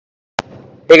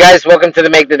Hey guys, welcome to the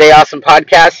Make the Day Awesome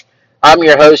podcast. I'm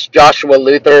your host, Joshua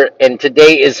Luther, and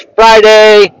today is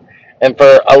Friday. And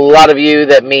for a lot of you,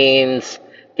 that means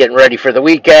getting ready for the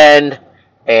weekend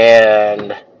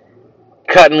and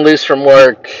cutting loose from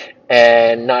work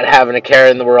and not having a care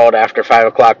in the world after 5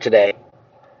 o'clock today.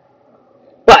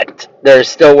 But there's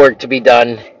still work to be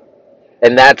done,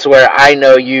 and that's where I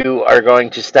know you are going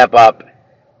to step up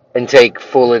and take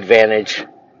full advantage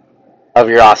of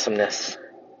your awesomeness.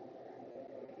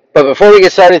 But before we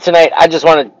get started tonight, I just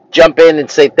want to jump in and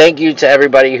say thank you to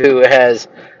everybody who has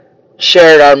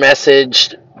shared our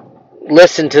message,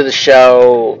 listened to the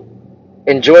show,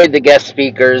 enjoyed the guest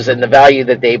speakers and the value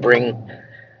that they bring.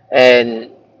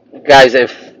 And guys,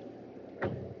 if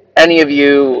any of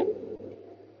you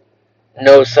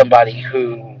know somebody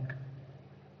who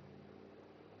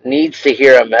needs to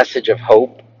hear a message of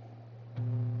hope,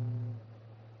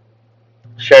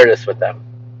 share this with them.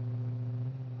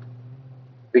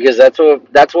 Because that's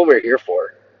what we're here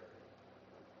for.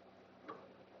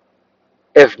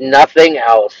 If nothing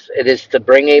else, it is to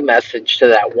bring a message to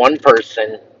that one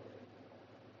person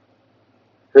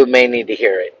who may need to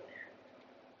hear it.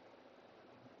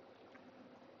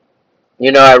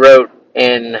 You know, I wrote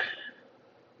in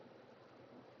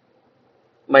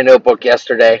my notebook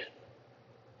yesterday,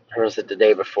 or was it the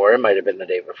day before? It might have been the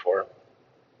day before,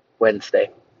 Wednesday.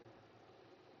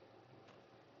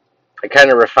 I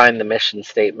kind of refined the mission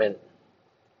statement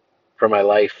for my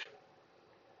life.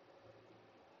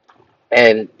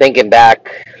 And thinking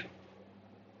back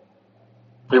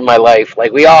through my life,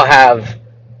 like we all have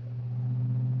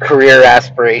career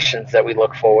aspirations that we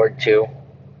look forward to.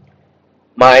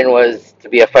 Mine was to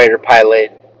be a fighter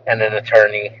pilot and an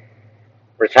attorney,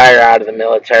 retire out of the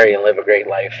military and live a great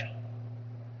life.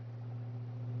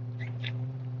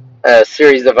 A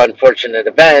series of unfortunate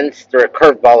events threw a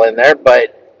curveball in there,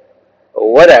 but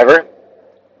whatever. It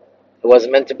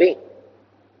wasn't meant to be.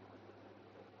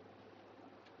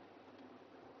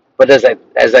 But as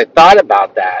I thought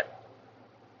about that,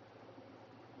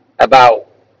 about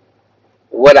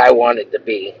what I wanted to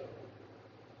be,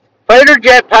 fighter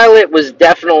jet pilot was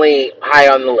definitely high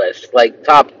on the list, like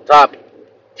top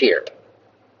tier.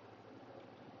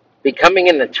 Becoming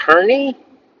an attorney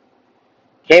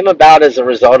came about as a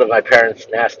result of my parents'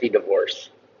 nasty divorce.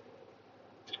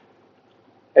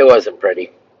 It wasn't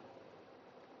pretty,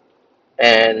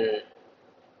 and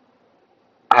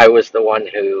I was the one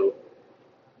who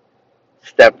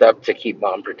stepped up to keep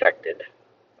mom protected.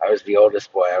 I was the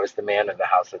oldest boy. I was the man of the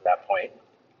house at that point.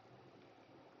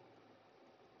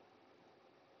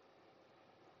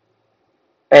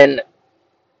 And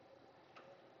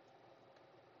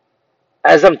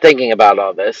as I'm thinking about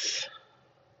all this,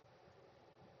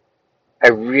 I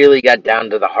really got down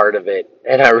to the heart of it.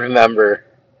 And I remember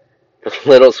the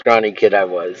little scrawny kid I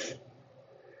was.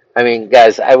 I mean,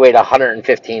 guys, I weighed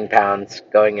 115 pounds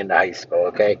going into high school,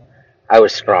 okay? I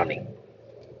was scrawny.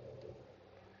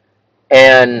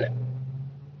 And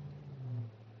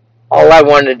all I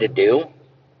wanted to do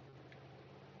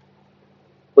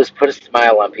was put a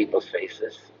smile on people's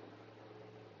faces.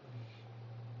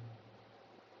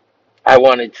 I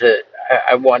wanted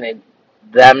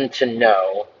them to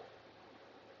know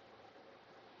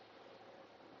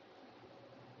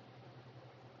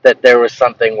that there was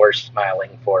something worth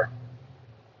smiling for.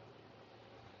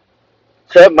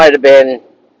 So it might have been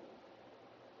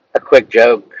a quick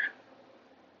joke,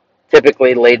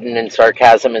 typically laden in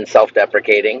sarcasm and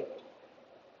self-deprecating,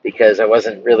 because I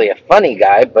wasn't really a funny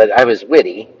guy, but I was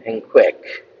witty and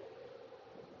quick.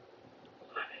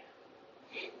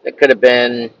 It could have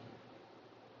been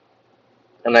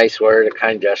a nice word, a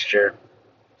kind gesture.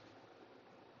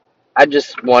 I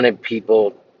just wanted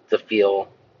people to feel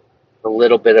a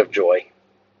little bit of joy.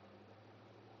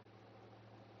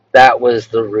 That was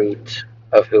the root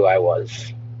of who I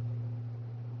was.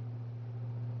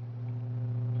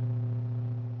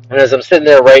 And as I'm sitting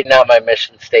there writing out my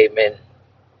mission statement,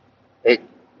 it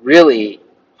really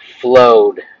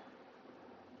flowed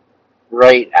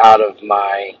right out of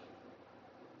my,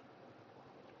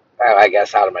 I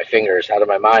guess, out of my fingers, out of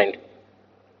my mind,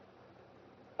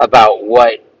 about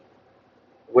what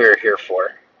we're here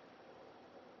for.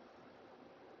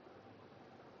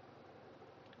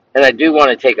 And I do want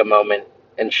to take a moment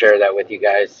and share that with you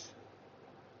guys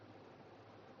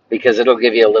because it'll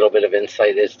give you a little bit of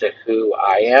insight as to who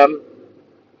I am,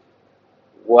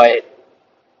 what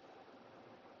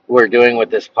we're doing with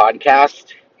this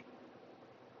podcast,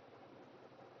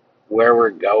 where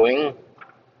we're going.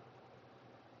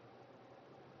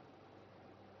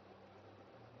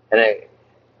 And I'm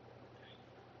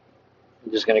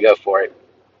just going to go for it.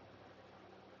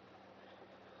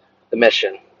 The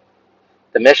mission.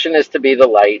 The mission is to be the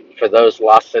light for those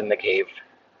lost in the cave,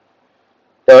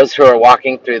 those who are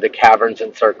walking through the caverns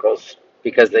in circles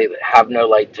because they have no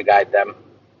light to guide them,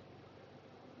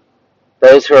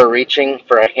 those who are reaching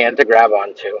for a hand to grab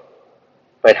onto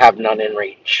but have none in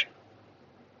reach.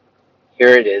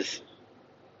 Here it is.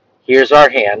 Here's our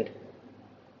hand.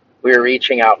 We are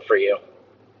reaching out for you.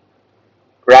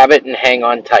 Grab it and hang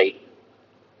on tight.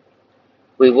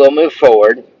 We will move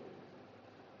forward.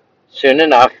 Soon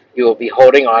enough, you will be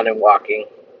holding on and walking.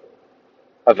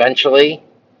 Eventually,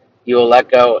 you will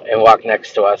let go and walk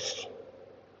next to us.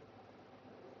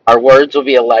 Our words will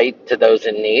be a light to those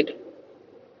in need.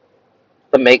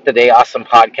 The Make the Day Awesome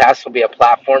podcast will be a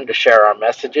platform to share our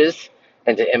messages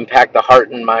and to impact the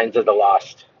heart and minds of the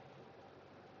lost.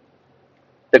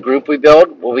 The group we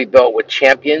build will be built with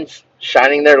champions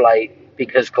shining their light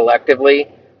because collectively,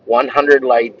 100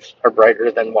 lights are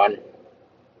brighter than one.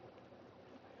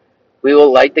 We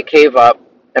will light the cave up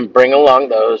and bring along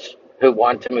those who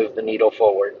want to move the needle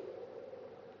forward.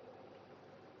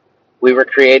 We were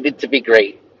created to be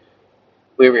great.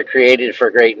 We were created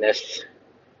for greatness.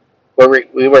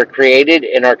 We were created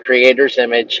in our Creator's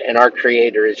image, and our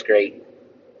Creator is great.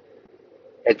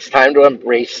 It's time to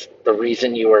embrace the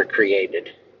reason you were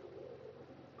created: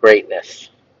 greatness.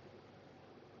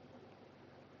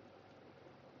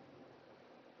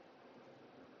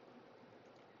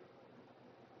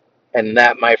 And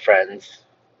that, my friends,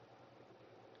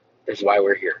 is why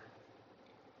we're here.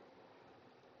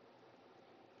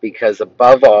 Because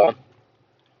above all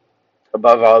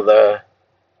the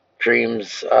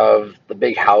dreams of the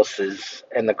big houses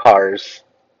and the cars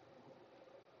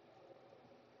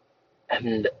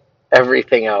and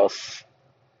everything else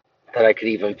that I could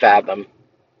even fathom,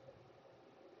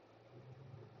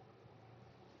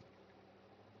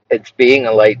 it's being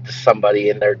a light to somebody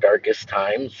in their darkest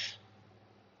times,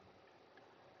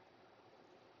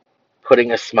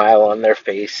 putting a smile on their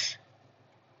face,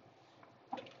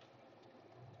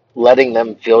 letting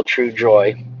them feel true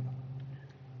joy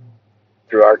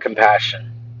through our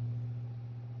compassion.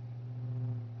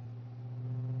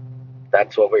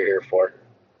 That's what we're here for.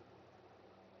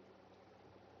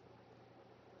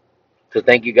 So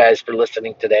thank you guys for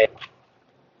listening today.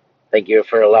 Thank you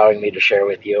for allowing me to share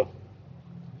with you.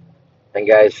 And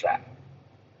guys,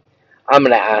 I'm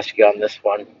going to ask you on this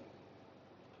one,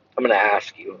 I'm going to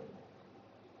ask you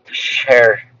to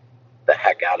share the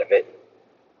heck out of it.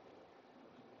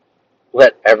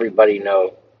 Let everybody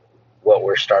know what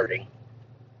we're starting.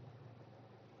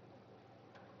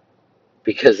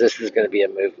 Because this is going to be a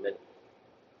movement.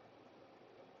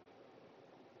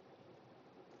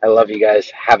 I love you guys.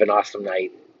 Have an awesome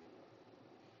night.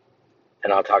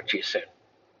 And I'll talk to you soon.